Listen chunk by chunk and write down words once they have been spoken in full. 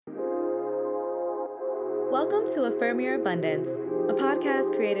Welcome to Affirm Your Abundance, a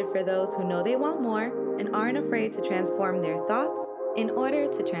podcast created for those who know they want more and aren't afraid to transform their thoughts in order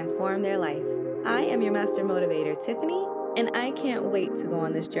to transform their life. I am your master motivator, Tiffany, and I can't wait to go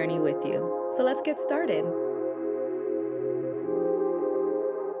on this journey with you. So let's get started.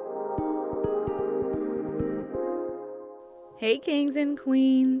 Hey, kings and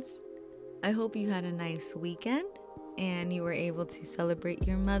queens. I hope you had a nice weekend and you were able to celebrate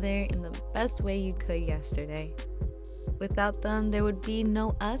your mother in the best way you could yesterday. Without them, there would be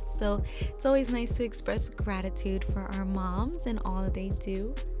no us, so it's always nice to express gratitude for our moms and all that they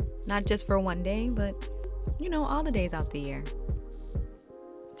do. Not just for one day, but, all the days out the year.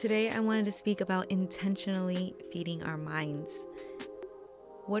 Today, I wanted to speak about intentionally feeding our minds.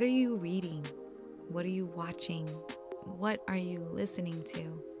 What are you reading? What are you watching? What are you listening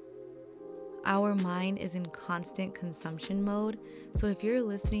to? Our mind is in constant consumption mode, so if you're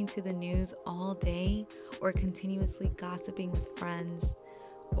listening to the news all day or continuously gossiping with friends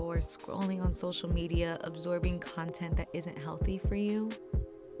or scrolling on social media, absorbing content that isn't healthy for you,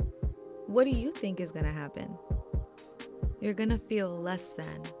 what do you think is going to happen? You're going to feel less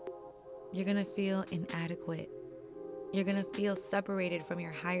than. You're going to feel inadequate. You're going to feel separated from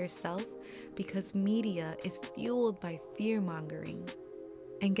your higher self because media is fueled by fear-mongering.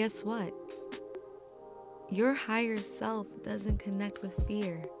 And guess what? Your higher self doesn't connect with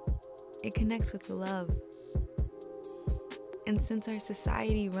fear. It connects with love. And since our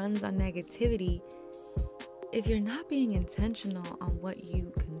society runs on negativity, if you're not being intentional on what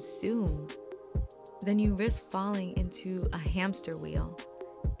you consume, then you risk falling into a hamster wheel.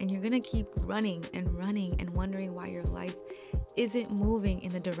 And you're going to keep running and wondering why your life isn't moving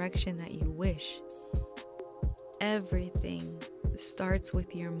in the direction that you wish. Everything starts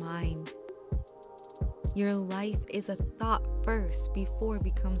with your mind. Your life is a thought first before it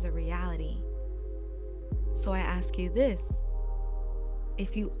becomes a reality. So I ask you this: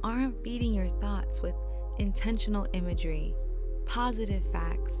 if you aren't feeding your thoughts with intentional imagery, positive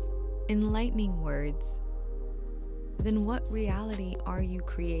facts, enlightening words, then what reality are you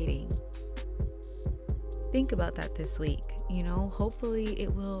creating? Think about that this week. Hopefully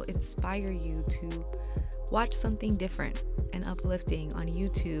it will inspire you to watch something different and uplifting on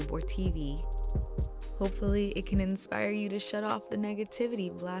YouTube or TV. Hopefully it can inspire you to shut off the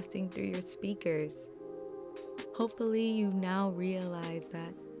negativity blasting through your speakers. Hopefully you now realize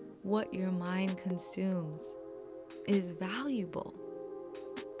that what your mind consumes is valuable,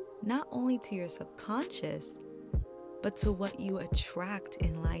 not only to your subconscious, but to what you attract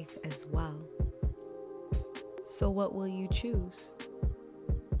in life as well. So what will you choose?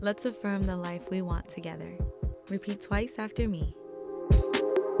 Let's affirm the life we want together. Repeat twice after me.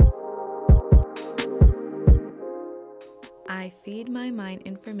 I feed my mind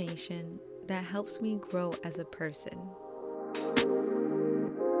information that helps me grow as a person.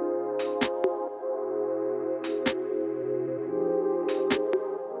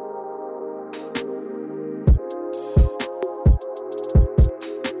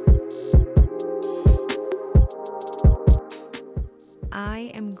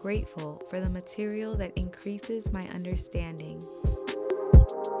 I am grateful for the material that increases my understanding.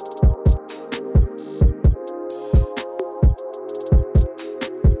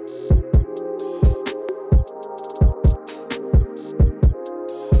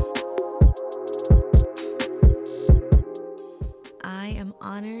 I am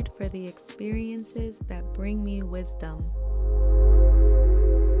honored for the experiences that bring me wisdom.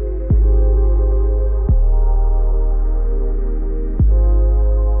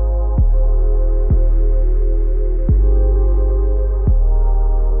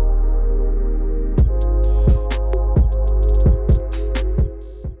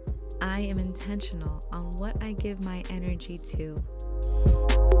 I am intentional on what I give my energy to.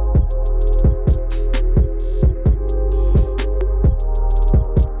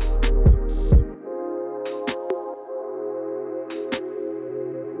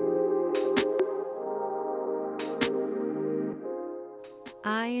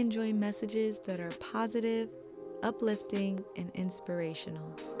 I enjoy messages that are positive, uplifting, and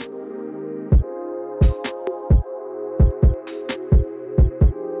inspirational.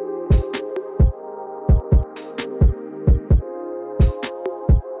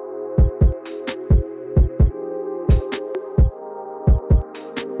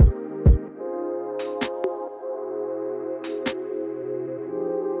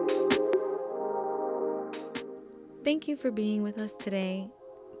 Thank you for being with us today.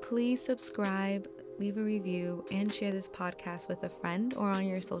 Please subscribe, leave a review, and share this podcast with a friend or on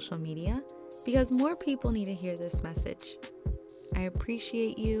your social media because more people need to hear this message. I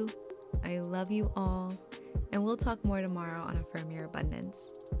appreciate you. I love you all, and we'll talk more tomorrow on Affirm Your Abundance.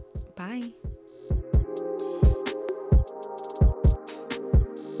 Bye.